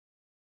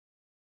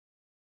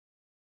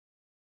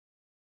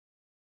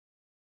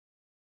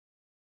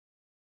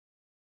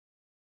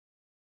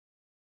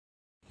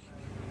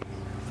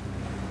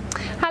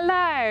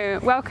Hello,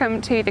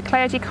 welcome to the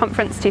Clergy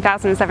Conference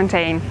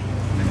 2017.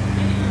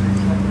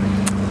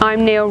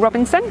 I'm Neil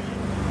Robinson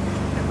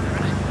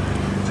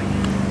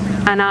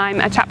and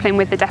I'm a chaplain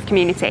with the deaf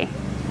community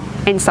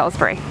in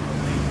Salisbury.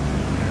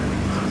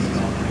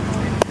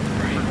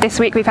 This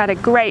week we've had a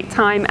great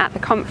time at the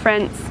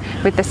conference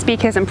with the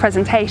speakers and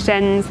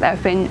presentations that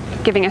have been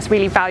giving us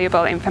really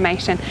valuable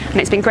information, and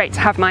it's been great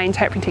to have my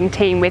interpreting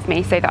team with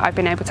me so that I've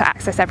been able to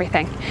access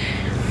everything.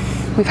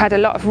 We've had a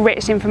lot of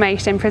rich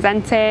information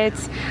presented,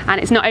 and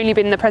it's not only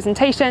been the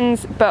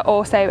presentations but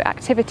also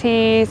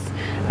activities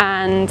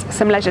and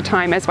some leisure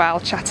time as well,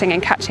 chatting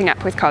and catching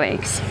up with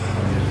colleagues.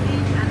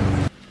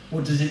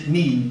 What does it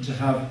mean to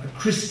have a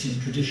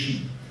Christian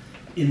tradition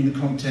in the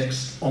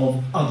context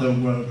of other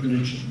world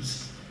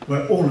religions,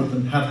 where all of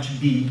them have to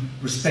be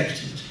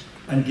respected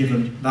and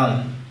given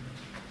value?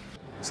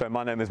 So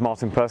my name is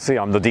Martyn Percy,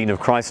 I'm the Dean of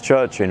Christ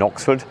Church in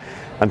Oxford,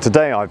 and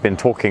today I've been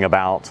talking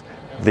about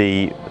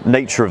the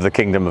nature of the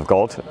kingdom of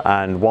God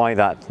and why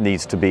that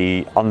needs to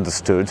be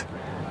understood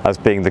as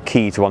being the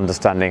key to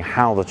understanding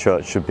how the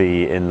church should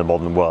be in the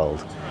modern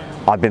world.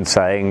 I've been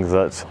saying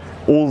that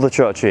all the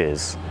church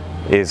is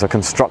a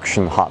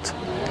construction hut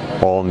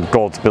on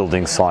God's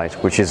building site,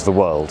 which is the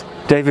world.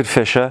 David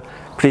Fisher,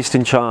 priest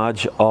in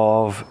charge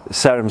of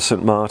Sarum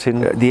St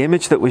Martin. The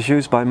image that was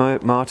used by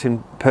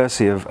Martyn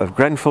Percy of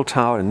Grenfell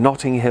Tower and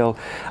Notting Hill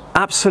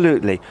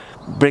absolutely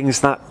brings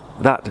that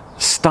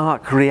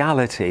stark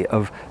reality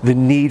of the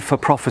need for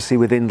prophecy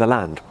within the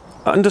land.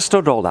 I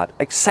understood all that,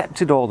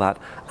 accepted all that,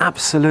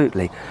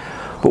 absolutely.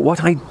 But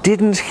what I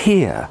didn't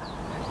hear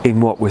in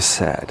what was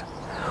said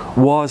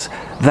was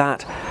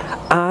that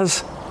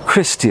as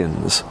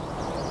Christians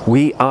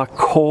we are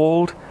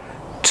called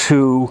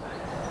to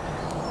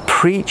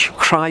preach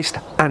Christ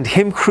and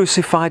Him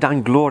crucified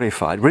and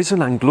glorified,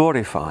 risen and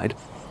glorified,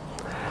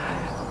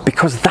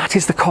 because that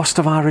is the cost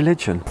of our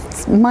religion.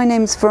 My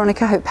name's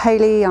Veronica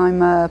Hope-Haley.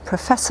 I'm a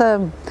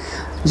professor,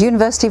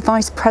 University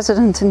Vice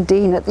President and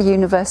Dean at the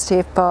University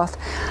of Bath.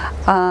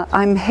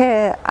 I'm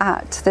here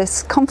at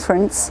this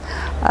conference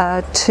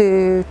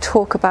to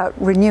talk about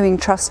renewing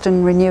trust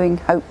and renewing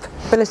hope.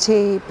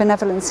 Ability,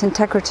 benevolence,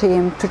 integrity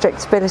and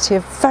predictability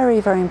are very,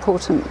 very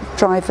important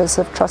drivers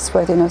of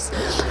trustworthiness.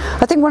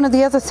 I think one of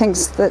the other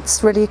things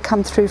that's really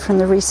come through from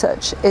the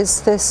research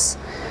is this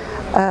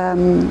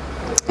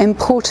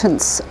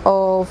importance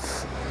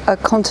of a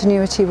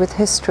continuity with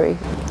history.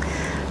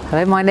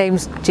 Hello, my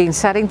name's Jean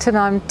Saddington.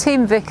 I'm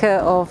Team Vicar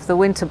of the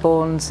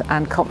Winterbournes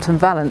and Compton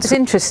Valence. It's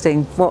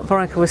interesting what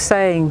Veronica was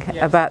saying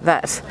about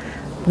that,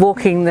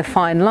 walking the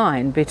fine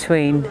line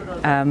between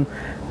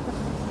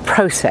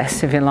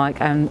process, if you like,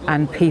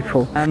 and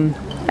people. And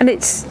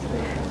it's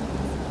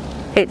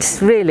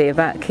really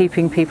about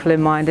keeping people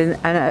in mind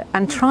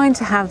and trying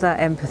to have that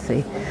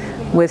empathy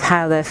with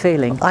how they're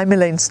feeling. I'm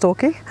Elaine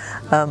Storkey.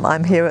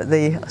 I'm here at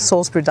the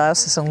Salisbury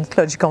Diocesan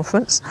Clergy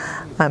Conference.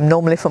 I'm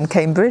normally from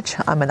Cambridge.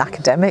 I'm an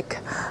academic,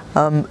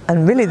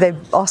 and really they've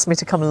asked me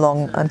to come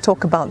along and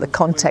talk about the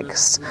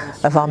context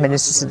of our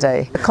ministry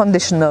today. The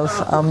condition of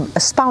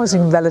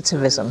espousing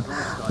relativism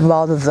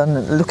rather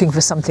than looking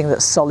for something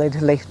that's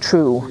solidly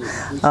true,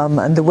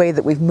 and the way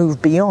that we've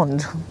moved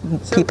beyond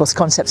people's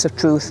concepts of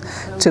truth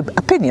to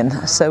opinion.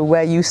 So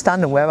where you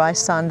stand and where I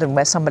stand and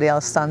where somebody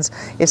else stands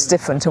is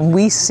different, and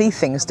we see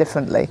things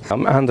differently.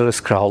 I'm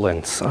Andres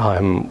Kraulins.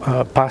 I'm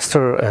a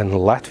pastor in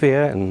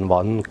Latvia in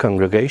one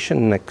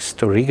congregation next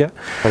to Riga.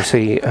 I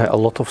see a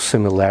lot of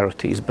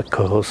similarities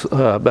because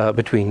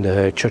between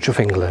the Church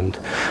of England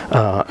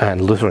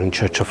and Lutheran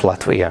Church of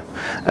Latvia.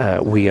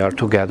 We are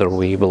together,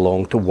 we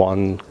belong to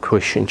one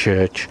Christian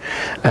church,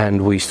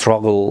 and we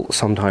struggle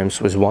sometimes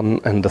with one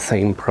and the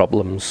same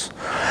problems,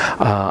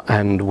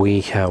 and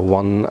we have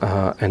one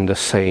and the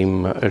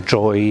same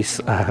joys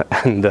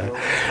and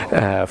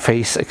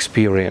face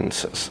experience.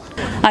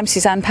 I'm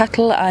Suzanne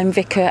Pattle, I'm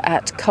vicar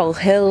at Coal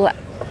Hill.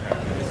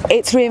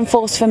 It's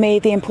reinforced for me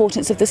the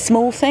importance of the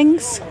small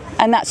things,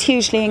 and that's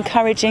hugely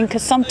encouraging,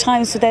 because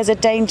sometimes there's a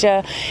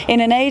danger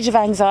in an age of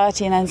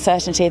anxiety and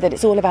uncertainty that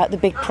it's all about the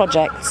big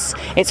projects,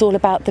 it's all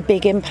about the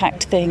big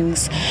impact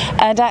things,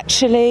 and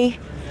actually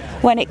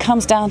when it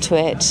comes down to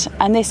it,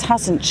 and this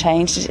hasn't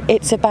changed,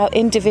 it's about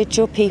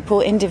individual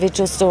people,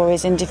 individual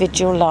stories,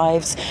 individual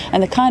lives,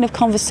 and the kind of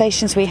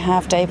conversations we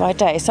have day by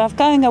day. So I'm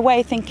going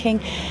away thinking,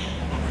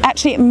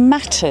 actually it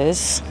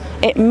matters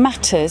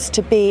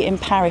to be in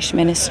parish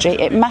ministry.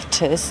 It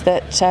matters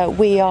that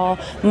we are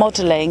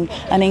modelling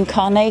an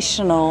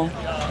incarnational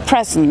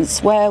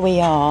presence where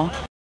we are.